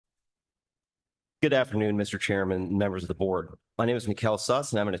Good afternoon, Mr. Chairman and members of the board. My name is Nikhel,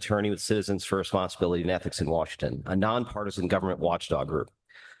 and I'm an attorney with Citizens for Responsibility and Ethics in Washington, a nonpartisan government watchdog group.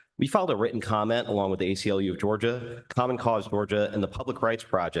 We filed a written comment along with the ACLU of Georgia, Common Cause Georgia, and the Public Rights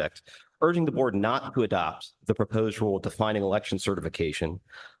Project, urging the board not to adopt the proposed rule defining election certification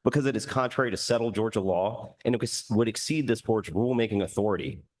because it is contrary to settled Georgia law and it would exceed this board's rulemaking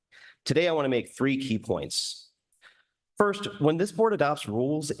authority. Today, I want to make three key points. First, when this board adopts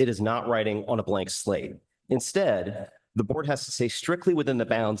rules, it is not writing on a blank slate. Instead, the board has to stay strictly within the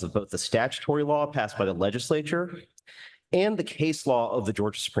bounds of both the statutory law passed by the legislature and the case law of the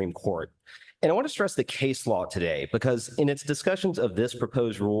Georgia Supreme Court. And I want to stress the case law today because in its discussions of this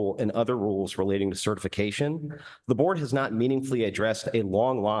proposed rule and other rules relating to certification, the board has not meaningfully addressed a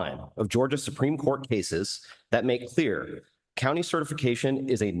long line of Georgia Supreme Court cases that make clear county certification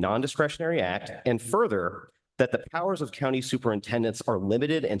is a non-discretionary act, and further, that the powers of county superintendents are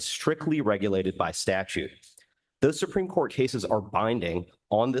limited and strictly regulated by statute. Those Supreme Court cases are binding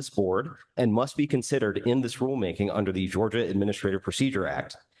on this board and must be considered in this rulemaking under the Georgia Administrative Procedure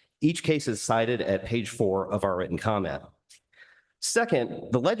Act. Each case is cited at page 4 of our written comment.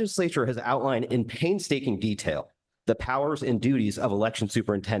 Second, the legislature has outlined in painstaking detail the powers and duties of election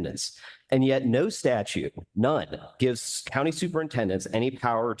superintendents, and yet no statute, none, gives county superintendents any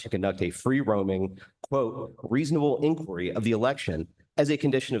power to conduct a free-roaming, quote, reasonable inquiry of the election as a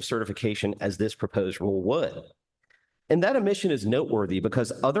condition of certification as this proposed rule would. And that omission is noteworthy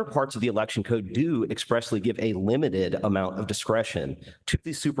because other parts of the election code do expressly give a limited amount of discretion to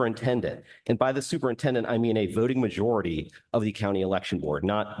the superintendent. And by the superintendent, I mean a voting majority of the county election board,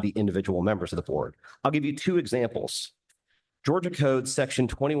 not the individual members of the board. I'll give you two examples. Georgia Code section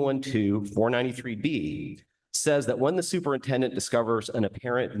 21-493B says that when the superintendent discovers an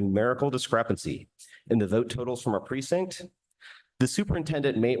apparent numerical discrepancy in the vote totals from a precinct, the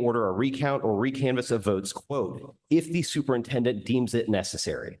superintendent may order a recount or recanvass of votes, quote, if the superintendent deems it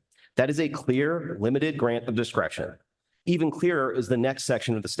necessary. That is a clear, limited grant of discretion. Even clearer is the next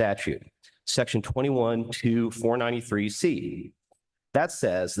section of the statute, section 21-493C. That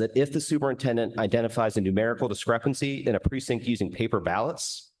says that if the superintendent identifies a numerical discrepancy in a precinct using paper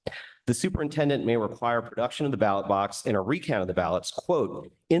ballots, the superintendent may require production of the ballot box and a recount of the ballots,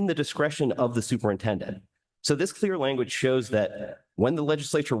 quote, in the discretion of the superintendent. So this clear language shows that when the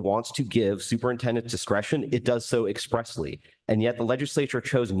legislature wants to give superintendents discretion, it does so expressly. And yet the legislature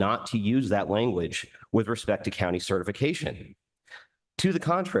chose not to use that language with respect to county certification. To the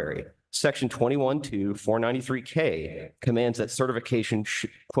contrary, section 21-493K commands that certification,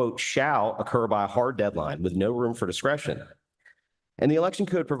 quote, shall occur by a hard deadline with no room for discretion. And the election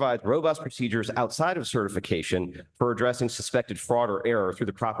code provides robust procedures outside of certification for addressing suspected fraud or error through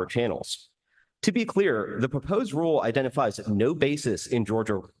the proper channels. To be clear, the proposed rule identifies no basis in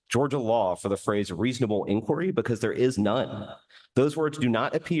Georgia law for the phrase reasonable inquiry because there is none. Those words do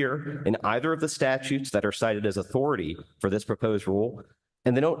not appear in either of the statutes that are cited as authority for this proposed rule,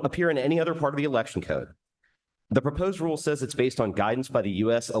 and they don't appear in any other part of the election code. The proposed rule says it's based on guidance by the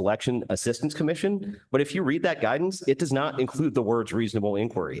U.S. Election Assistance Commission, but if you read that guidance, it does not include the words reasonable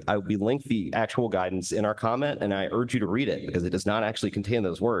inquiry. We linked the actual guidance in our comment, and I urge you to read it because it does not actually contain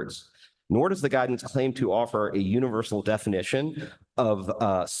those words. Nor does the guidance claim to offer a universal definition of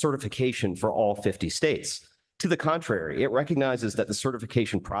certification for all 50 states. To the contrary, it recognizes that the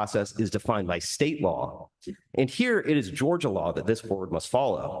certification process is defined by state law. And here it is Georgia law that this board must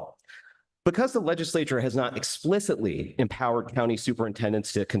follow. Because the legislature has not explicitly empowered county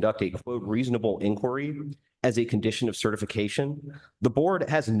superintendents to conduct a, quote, reasonable inquiry as a condition of certification, the board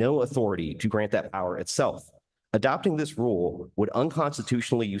has no authority to grant that power itself. Adopting this rule would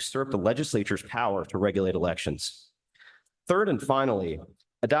unconstitutionally usurp the legislature's power to regulate elections. Third and finally,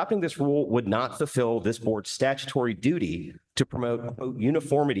 adopting this rule would not fulfill this board's statutory duty to promote, quote,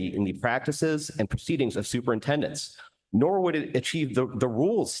 uniformity in the practices and proceedings of superintendents, nor would it achieve the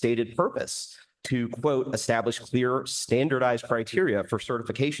rule's stated purpose to, quote, establish clear, standardized criteria for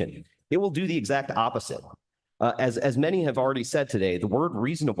certification. It will do the exact opposite. As many have already said today, the word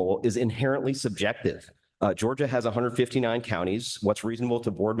reasonable is inherently subjective. Georgia has 159 counties. What's reasonable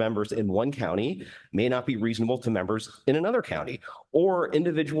to board members in one county may not be reasonable to members in another county, or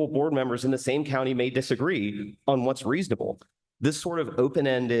individual board members in the same county may disagree on what's reasonable. This sort of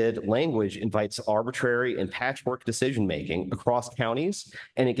open-ended language invites arbitrary and patchwork decision-making across counties,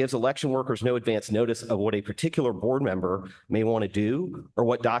 and it gives election workers no advance notice of what a particular board member may want to do or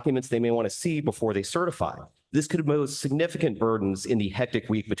what documents they may want to see before they certify. This could impose significant burdens in the hectic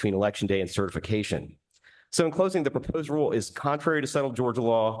week between Election Day and certification. So in closing, the proposed rule is contrary to settled Georgia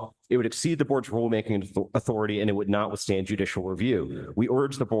law. It would exceed the board's rulemaking authority, and it would not withstand judicial review. We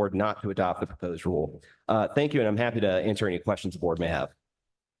urge the board not to adopt the proposed rule. Thank you, and I'm happy to answer any questions the board may have.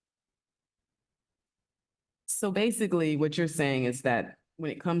 So basically what you're saying is that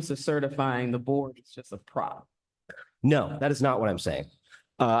when it comes to certifying, the board is just a prop. No, that is not what I'm saying.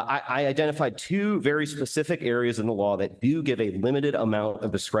 I identified two very specific areas in the law that do give a limited amount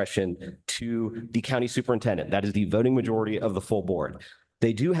of discretion to the county superintendent. That is the voting majority of the full board.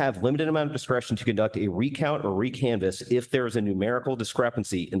 They do have limited amount of discretion to conduct a recount or recanvass if there is a numerical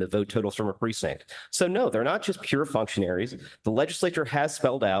discrepancy in the vote totals from a precinct. So no, they're not just pure functionaries. The legislature has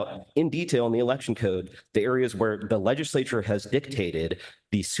spelled out in detail in the election code the areas where the legislature has dictated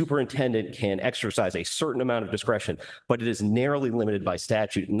the superintendent can exercise a certain amount of discretion, but it is narrowly limited by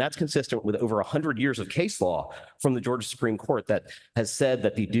statute. And that's consistent with over 100 years of case law from the Georgia Supreme Court that has said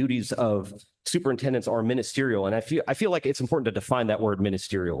that the duties of superintendents are ministerial. And I feel like it's important to define that word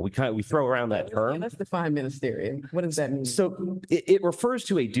ministerial. We throw around that term. Yeah, let's define ministerial. What does that mean? So it refers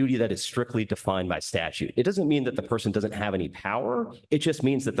to a duty that is strictly defined by statute. It doesn't mean that the person doesn't have any power. It just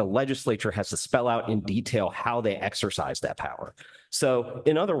means that the legislature has to spell out in detail how they exercise that power. So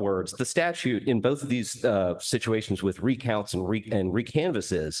in other words, the statute in both of these situations with recounts and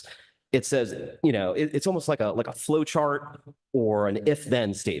recanvasses, it says, you know, it's almost like a flow chart or an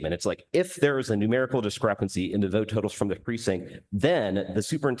if-then statement. It's like, if there is a numerical discrepancy in the vote totals from the precinct, then the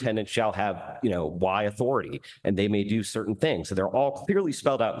superintendent shall have, you know, Y authority, and they may do certain things. So they're all clearly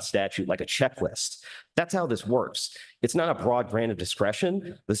spelled out in statute like a checklist. That's how this works. It's not a broad grant of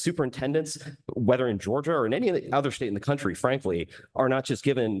discretion. The superintendents, whether in Georgia or in any other state in the country, frankly, are not just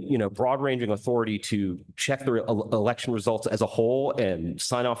given, you know, broad-ranging authority to check the election results as a whole and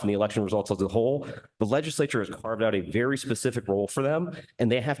sign off on the election results as a whole. The legislature has carved out a very specific role for them,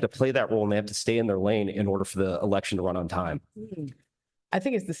 and they have to play that role, and they have to stay in their lane in order for the election to run on time. I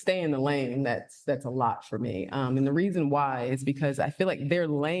think it's to stay in the lane. That's a lot for me. And the reason why is because I feel like their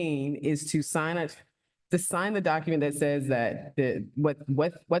lane is to sign the document that says that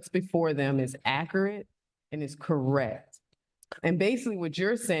what's before them is accurate and is correct. And basically what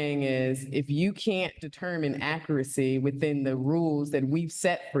you're saying is, if you can't determine accuracy within the rules that we've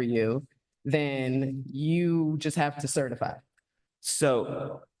set for you, then you just have to certify.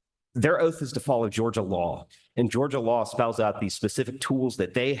 So their oath is to follow Georgia law, and Georgia law spells out the specific tools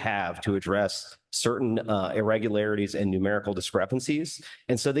that they have to address certain irregularities and numerical discrepancies.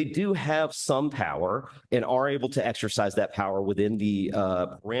 And so they do have some power and are able to exercise that power within the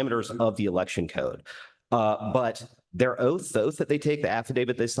parameters of the election code. But their oath, the oath that they take, the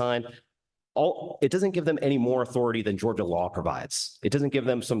affidavit they sign, it doesn't give them any more authority than Georgia law provides. It doesn't give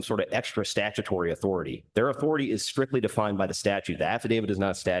them some sort of extra statutory authority. Their authority is strictly defined by the statute. The affidavit is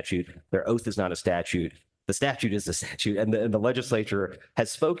not a statute. Their oath is not a statute. The statute is the statute, and the legislature has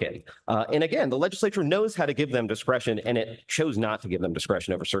spoken. And again, the legislature knows how to give them discretion, and it chose not to give them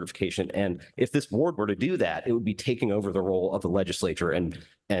discretion over certification. And if this board were to do that, it would be taking over the role of the legislature and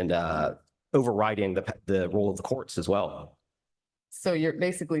overriding the role of the courts as well. So you're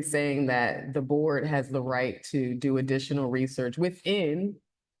basically saying that the board has the right to do additional research within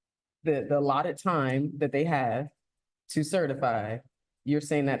the allotted time that they have to certify. You're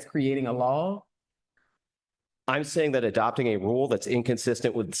saying that's creating a law? I'm saying that adopting a rule that's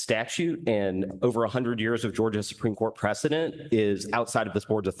inconsistent with statute and over 100 years of Georgia Supreme Court precedent is outside of this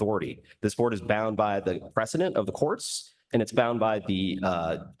board's authority. This board is bound by the precedent of the courts, and it's bound by the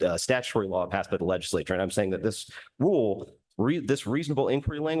statutory law passed by the legislature. And I'm saying that this rule, this reasonable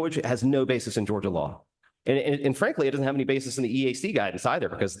inquiry language, has no basis in Georgia law. And frankly, it doesn't have any basis in the EAC guidance either,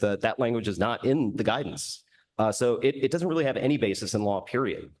 because that language is not in the guidance. So it doesn't really have any basis in law,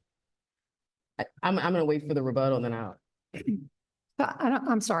 period. I'm going to wait for the rebuttal, and then I'll.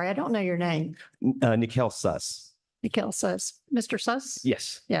 I'm sorry, I don't know your name. Nikhel Suss. Nikhel Suss. Mr. Suss?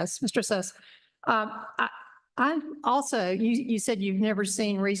 Yes. Yes, Mr. Suss. I also, you said you've never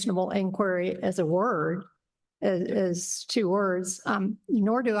seen reasonable inquiry as a word, as two words,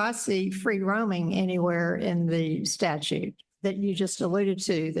 nor do I see free roaming anywhere in the statute that you just alluded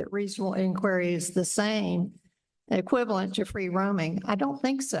to, that reasonable inquiry is the same, equivalent to free roaming. I don't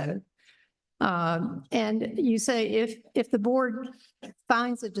think so. And you say if the board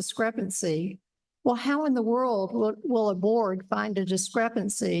finds a discrepancy, well, how in the world will a board find a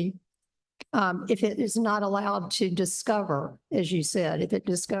discrepancy if it is not allowed to discover, as you said, if it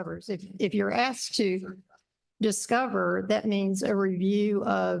discovers? If you're asked to discover, that means a review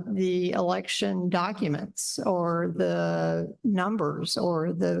of the election documents or the numbers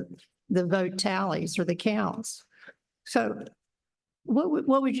or the vote tallies or the counts. So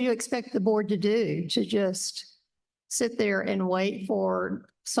What would you expect the board to do? To just sit there and wait for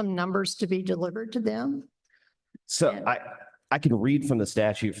some numbers to be delivered to them? So And- I can read from the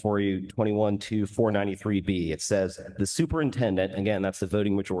statute for you, 21-493B. It says the superintendent, again, that's the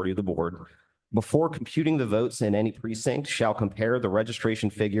voting majority of the board, before computing the votes in any precinct shall compare the registration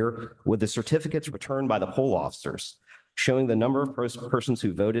figure with the certificates returned by the poll officers, showing the number of persons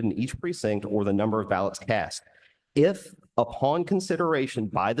who voted in each precinct or the number of ballots cast. If upon consideration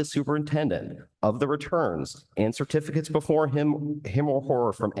by the superintendent of the returns and certificates before him or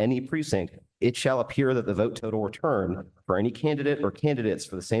her from any precinct, it shall appear that the vote total return for any candidate or candidates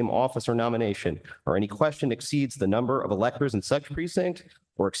for the same office or nomination or any question exceeds the number of electors in such precinct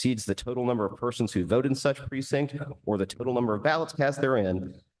or exceeds the total number of persons who vote in such precinct or the total number of ballots cast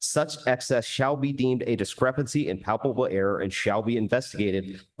therein, such excess shall be deemed a discrepancy and palpable error and shall be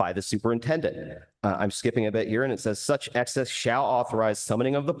investigated by the superintendent. I'm skipping a bit here, and it says such excess shall authorize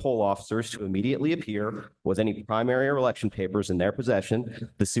summoning of the poll officers to immediately appear with any primary or election papers in their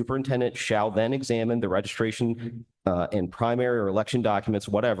possession. The superintendent shall then examine the registration and primary or election documents,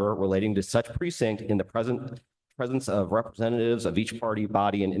 whatever, relating to such precinct in the presence of representatives of each party,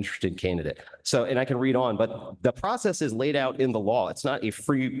 body, and interested candidate. So, and I can read on, but the process is laid out in the law. It's not a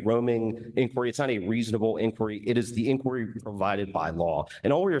free roaming inquiry. It's not a reasonable inquiry. It is the inquiry provided by law.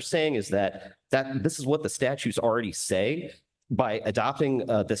 And all we are saying is that this is what the statutes already say. By adopting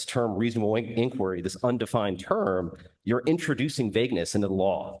this term reasonable inquiry, this undefined term, you're introducing vagueness into the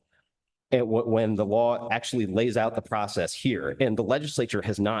law. And when the law actually lays out the process here, and the legislature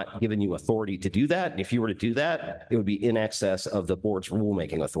has not given you authority to do that. And if you were to do that, it would be in excess of the board's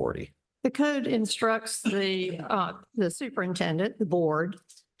rulemaking authority. The code instructs the superintendent, the board,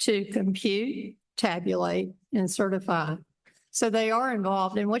 to compute, tabulate, and certify. So they are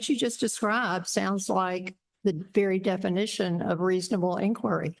involved. And what you just described sounds like the very definition of reasonable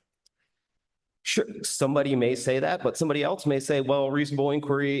inquiry. Sure, somebody may say that, but somebody else may say, well, reasonable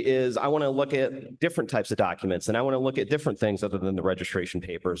inquiry is I want to look at different types of documents and I want to look at different things other than the registration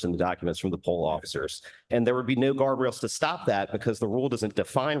papers and the documents from the poll officers. And there would be no guardrails to stop that because the rule doesn't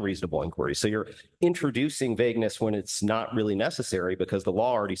define reasonable inquiry. So you're introducing vagueness when it's not really necessary because the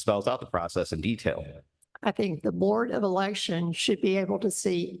law already spells out the process in detail. I think the Board of Elections should be able to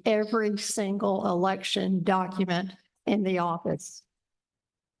see every single election document in the office.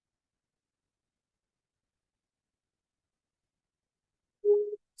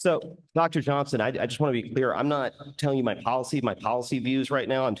 So, Dr. Johnson, I just want to be clear. I'm not telling you my policy views right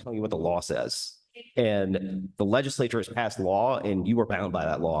now. I'm telling you what the law says. And the legislature has passed law and you are bound by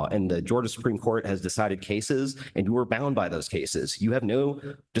that law. And the Georgia Supreme Court has decided cases and you are bound by those cases. You have no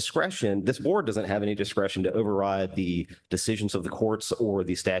discretion. This board doesn't have any discretion to override the decisions of the courts or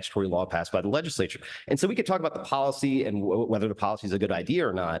the statutory law passed by the legislature. And so we could talk about the policy and whether the policy is a good idea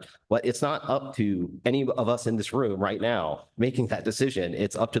or not, but it's not up to any of us in this room right now making that decision.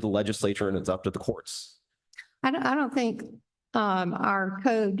 It's up to the legislature and it's up to the courts. I don't think our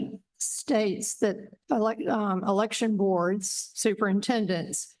code states that election boards,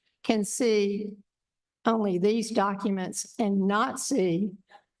 superintendents can see only these documents and not see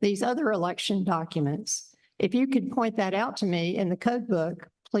these other election documents. If you could point that out to me in the code book,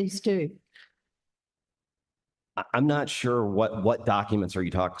 please do. I'm not sure what documents are you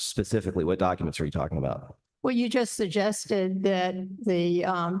talking specifically? What documents are you talking about? Well, you just suggested that the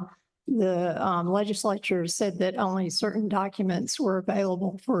legislature said that only certain documents were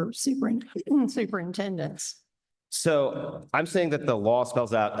available for superintendents. So I'm saying that the law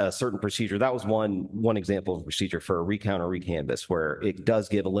spells out a certain procedure. That was one example of procedure for a recount or recanvass where it does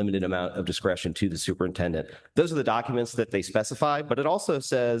give a limited amount of discretion to the superintendent. Those are the documents that they specify, but it also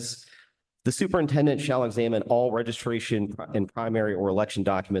says the superintendent shall examine all registration and primary or election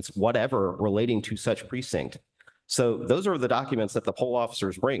documents, whatever relating to such precinct. So those are the documents that the poll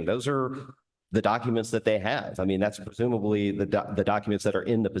officers bring. Those are the documents that they have. I mean, that's presumably the documents that are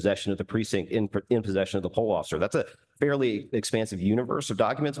in the possession of the precinct, in possession of the poll officer. That's a fairly expansive universe of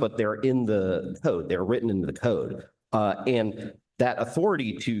documents, but they're in the code. They're written into the code. And that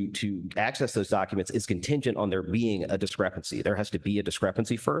authority to access those documents is contingent on there being a discrepancy. There has to be a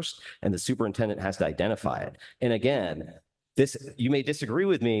discrepancy first, and the superintendent has to identify it. And again, you may disagree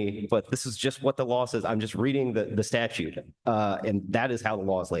with me, but this is just what the law says. I'm just reading the statute, and that is how the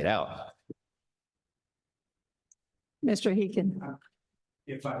law is laid out. Mr. Heakin.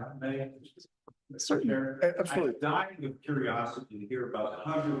 If I may. Certainly. Absolutely. I'm dying of curiosity to hear about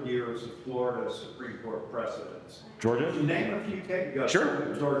 100 years of Florida Supreme Court precedents. Georgia? Name a few cases.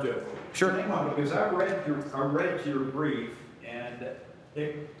 Sure. Georgia. Sure. Name one, because I read your brief and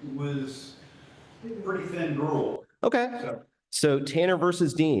it was pretty thin gruel. Okay. So, So Tanner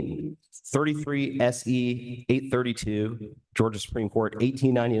versus Dean, 33 SE 832, Georgia Supreme Court,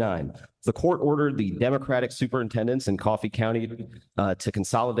 1899. The court ordered the Democratic superintendents in Coffee County to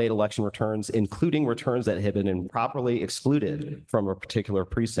consolidate election returns, including returns that had been improperly excluded from a particular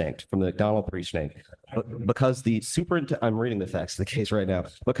precinct, from the McDonald precinct, because the I'm reading the facts of the case right now,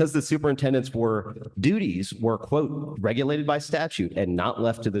 because the superintendent's duties were, quote, regulated by statute and not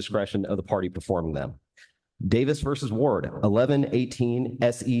left to the discretion of the party performing them. Davis versus Ward, 1118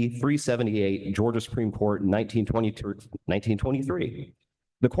 SE 378, Georgia Supreme Court, 1923.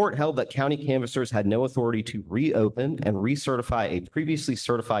 The court held that county canvassers had no authority to reopen and recertify a previously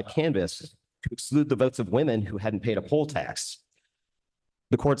certified canvass to exclude the votes of women who hadn't paid a poll tax.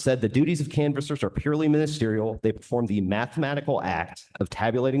 The court said the duties of canvassers are purely ministerial. They perform the mathematical act of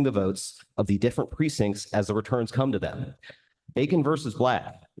tabulating the votes of the different precincts as the returns come to them. Bacon versus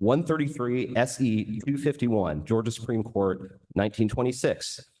Black, 133 SE 251, Georgia Supreme Court,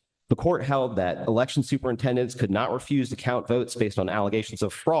 1926. The court held that election superintendents could not refuse to count votes based on allegations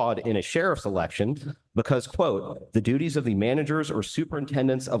of fraud in a sheriff's election because, quote, the duties of the managers or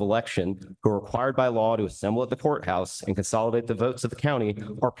superintendents of election who are required by law to assemble at the courthouse and consolidate the votes of the county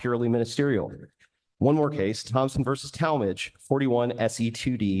are purely ministerial. One more case, Thompson versus Talmadge, 41 SE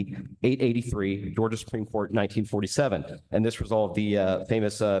 2D 883, Georgia Supreme Court, 1947. And this resolved the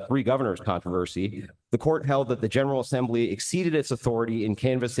famous three governors controversy. The court held that the General Assembly exceeded its authority in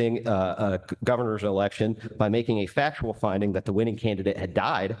canvassing a governor's election by making a factual finding that the winning candidate had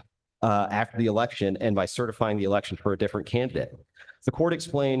died after the election and by certifying the election for a different candidate. The court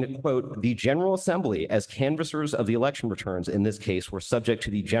explained, quote, the General Assembly as canvassers of the election returns in this case were subject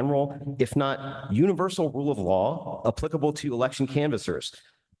to the general, if not universal rule of law applicable to election canvassers.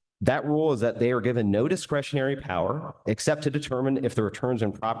 That rule is that they are given no discretionary power except to determine if the returns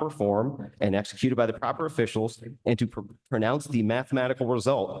in proper form and executed by the proper officials and to pronounce the mathematical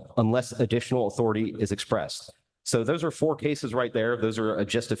result unless additional authority is expressed. So those are four cases right there. Those are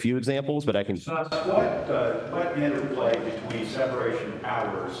just a few examples, but I can. So what interplay between separation of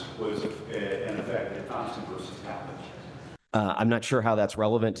powers was in effect in Thompson versus Talmadge? I'm not sure how that's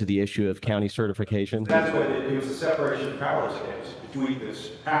relevant to the issue of county certification. That's what it was, a separation of powers case between the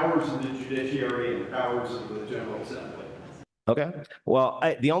powers of the judiciary and the powers of the General Assembly. Okay. Well,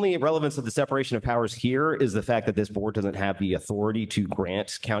 the only relevance of the separation of powers here is the fact that this board doesn't have the authority to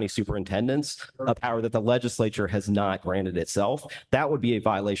grant county superintendents a power that the legislature has not granted itself. That would be a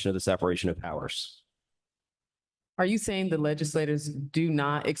violation of the separation of powers. Are you saying the legislators do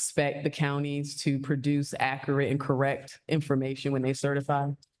not expect the counties to produce accurate and correct information when they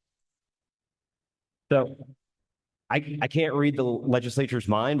certify? So I can't read the legislature's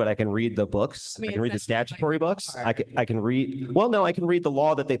mind, but I can read the books. I can read the statutory books. I can read, well, no, I can read the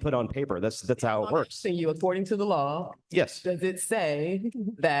law that they put on paper. That's how it works. You, according to the law, yes. Does it say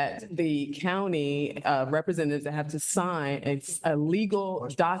that the county representatives have to sign a legal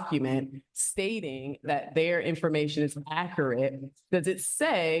document stating that their information is accurate? Does it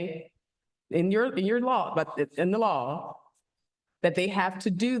say in your law, but in the law, that they have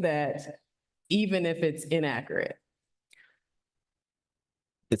to do that even if it's inaccurate?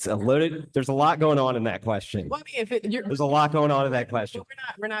 It's a loaded, there's a lot going on in that question. Well, I mean, there's a lot going on in that question.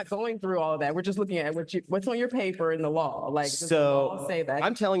 We're not going through all of that. We're just looking at what's on your paper in the law. Like, does the law say that?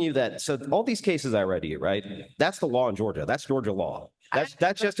 I'm telling you that. So all these cases I read to you, right? That's the law in Georgia. That's Georgia law.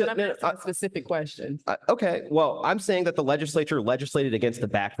 That's just a specific question. Okay. Well, I'm saying that the legislature legislated against the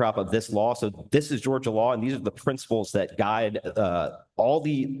backdrop of this law. So this is Georgia law, and these are the principles that guide all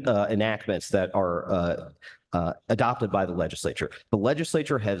the enactments that are adopted by the legislature. The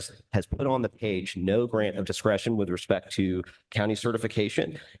legislature has put on the page no grant of discretion with respect to county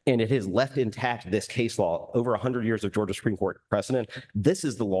certification, and it has left intact this case law over 100 years of Georgia Supreme Court precedent. This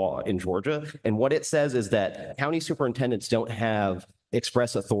is the law in Georgia, and what it says is that county superintendents don't have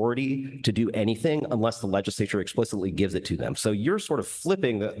express authority to do anything unless the legislature explicitly gives it to them. So you're sort of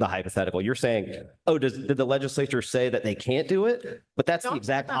flipping the hypothetical. You're saying, oh, did the legislature say that they can't do it? But that's the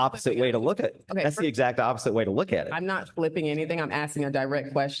exact opposite way to look at it. Okay, that's the exact opposite way to look at it. I'm not flipping anything. I'm asking a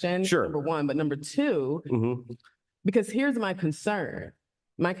direct question. Sure. Number one, but number two, because here's my concern.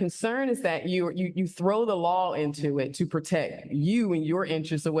 My concern is that you throw the law into it to protect you and your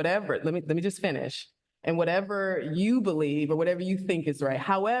interests or whatever. Let me just finish. And whatever you believe or whatever you think is right.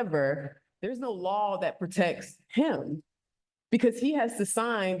 However, there's no law that protects him because he has to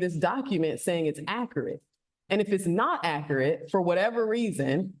sign this document saying it's accurate. And if it's not accurate, for whatever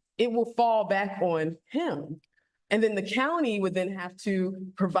reason, it will fall back on him. And then the county would then have to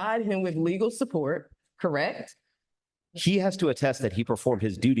provide him with legal support, correct? he has to attest that he performed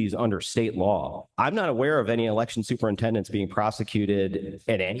his duties under state law. I'm not aware of any election superintendents being prosecuted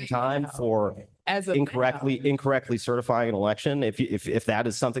at any time for As of incorrectly certifying an election. If that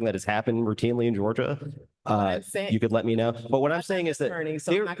is something that has happened routinely in Georgia, you could let me know. But what I'm saying is that attorney,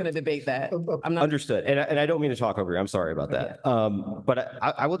 so I'm not going to debate that. I'm not. Understood. And I don't mean to talk over you. I'm sorry about that. But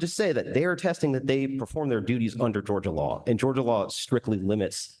I will just say that they are attesting that they perform their duties under Georgia law, and Georgia law strictly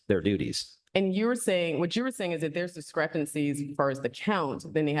limits their duties. And you were saying, what you were saying is that there's discrepancies as far as the count,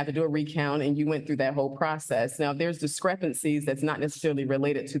 then they have to do a recount, and you went through that whole process. Now, if there's discrepancies that's not necessarily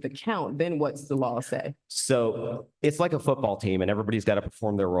related to the count, then what's the law say? So it's like a football team, and everybody's got to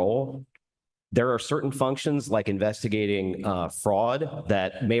perform their role. There are certain functions like investigating fraud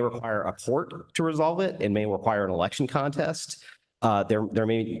that may require a court to resolve it and may require an election contest. There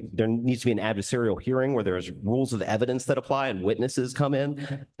needs to be an adversarial hearing where there's rules of evidence that apply and witnesses come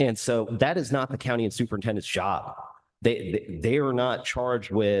in. And so that is not the county and superintendent's job. They are not charged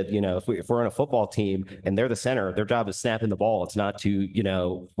with, if we're on a football team and they're the center, their job is snapping the ball. It's not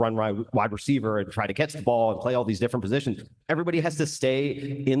to, run wide receiver and try to catch the ball and play all these different positions. Everybody has to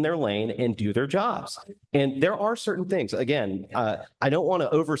stay in their lane and do their jobs. And there are certain things, again, I don't want to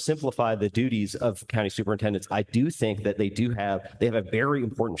oversimplify the duties of county superintendents. I do think that they have a very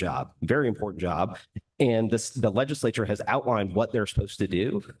important job. And the legislature has outlined what they're supposed to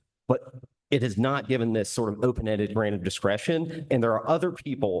do, but it has not given this sort of open-ended grant of discretion. And there are other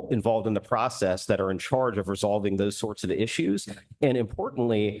people involved in the process that are in charge of resolving those sorts of issues. And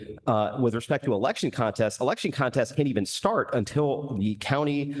importantly, with respect to election contests can't even start until the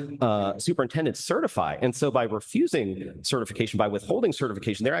county superintendents certify. And so by refusing certification, by withholding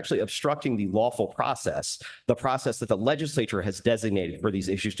certification, they're actually obstructing the lawful process, the process that the legislature has designated for these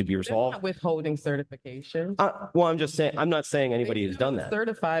issues to be resolved. Not withholding certification. Well, I'm not saying anybody has done that.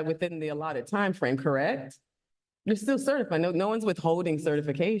 Certified within the allotted time frame, correct? You're still certified. No one's withholding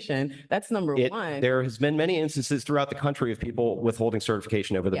certification. That's number one. There has been many instances throughout the country of people withholding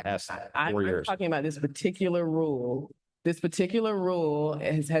certification over the past 4 years. I'm talking about this particular rule. This particular rule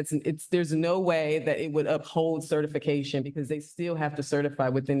there's no way that it would uphold certification because they still have to certify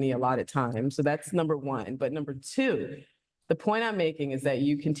within the allotted time. So that's number one. But number two, the point I'm making is that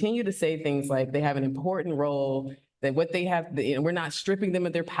you continue to say things like they have an important role, that what they have, we're not stripping them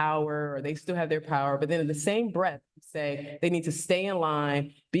of their power, or they still have their power. But then in the same breath, you say they need to stay in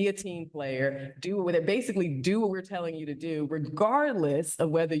line, be a team player, basically do what we're telling you to do, regardless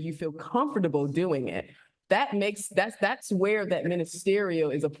of whether you feel comfortable doing it. That's where that ministerial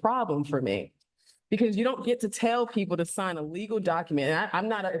is a problem for me. Because you don't get to tell people to sign a legal document. And I'm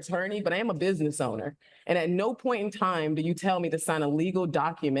not an attorney, but I am a business owner. And at no point in time do you tell me to sign a legal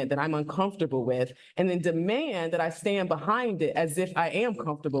document that I'm uncomfortable with and then demand that I stand behind it as if I am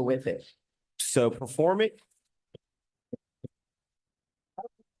comfortable with it. So performing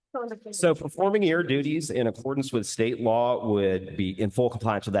your duties in accordance with state law would be in full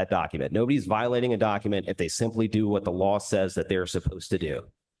compliance with that document. Nobody's violating a document if they simply do what the law says that they're supposed to do.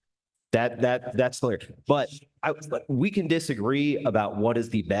 That's clear. But we can disagree about what is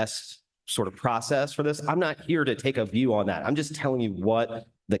the best sort of process for this. I'm not here to take a view on that. I'm just telling you what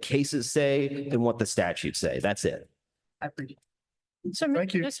the cases say and what the statutes say. That's it. I appreciate it. So,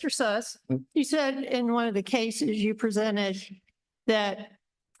 Mr. Suss, you said in one of the cases you presented that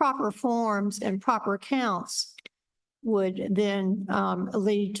proper forms and proper counts would then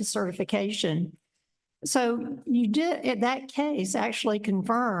lead to certification. So that case actually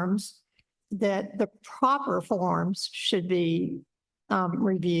confirms that the proper forms should be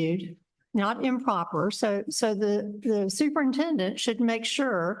reviewed, not improper. So the superintendent should make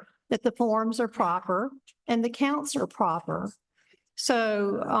sure that the forms are proper and the counts are proper.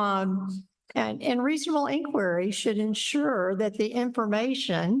 So, and reasonable inquiry should ensure that the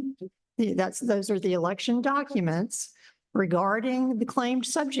information, those are the election documents regarding the claimed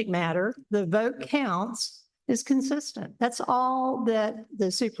subject matter, the vote counts, is consistent. That's all that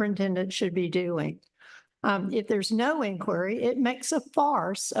the superintendent should be doing. If there's no inquiry, it makes a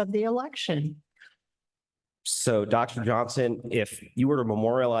farce of the election. So, Dr. Johnson, if you were to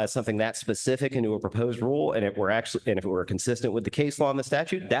memorialize something that specific into a proposed rule, and if it were consistent with the case law and the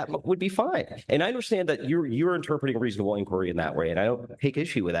statute, that would be fine. And I understand that you're interpreting reasonable inquiry in that way, and I don't take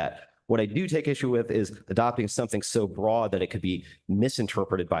issue with that. What I do take issue with is adopting something so broad that it could be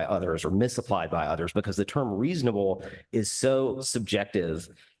misinterpreted by others or misapplied by others, because the term reasonable is so subjective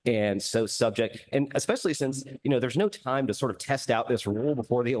and so subject, and especially since, there's no time to sort of test out this rule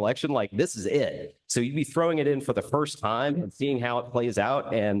before the election. Like, this is it. So you'd be throwing it in for the first time and seeing how it plays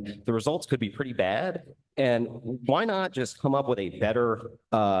out, and the results could be pretty bad. And why not just come up with a better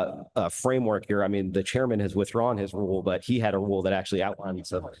framework here? I mean, the chairman has withdrawn his rule, but he had a rule that actually outlined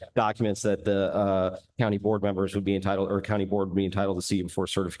some documents that the county board members would be entitled, or county board would be entitled to see before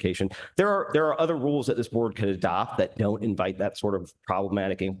certification. There are other rules that this board could adopt that don't invite that sort of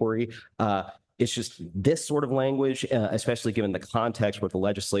problematic inquiry. It's just this sort of language, especially given the context where the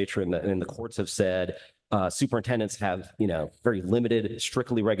legislature and the courts have said superintendents have, very limited,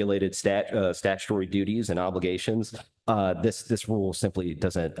 strictly regulated statutory duties and obligations. This rule simply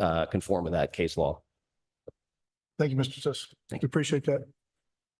doesn't conform with that case law. Thank you, Mr. Sis. We appreciate that.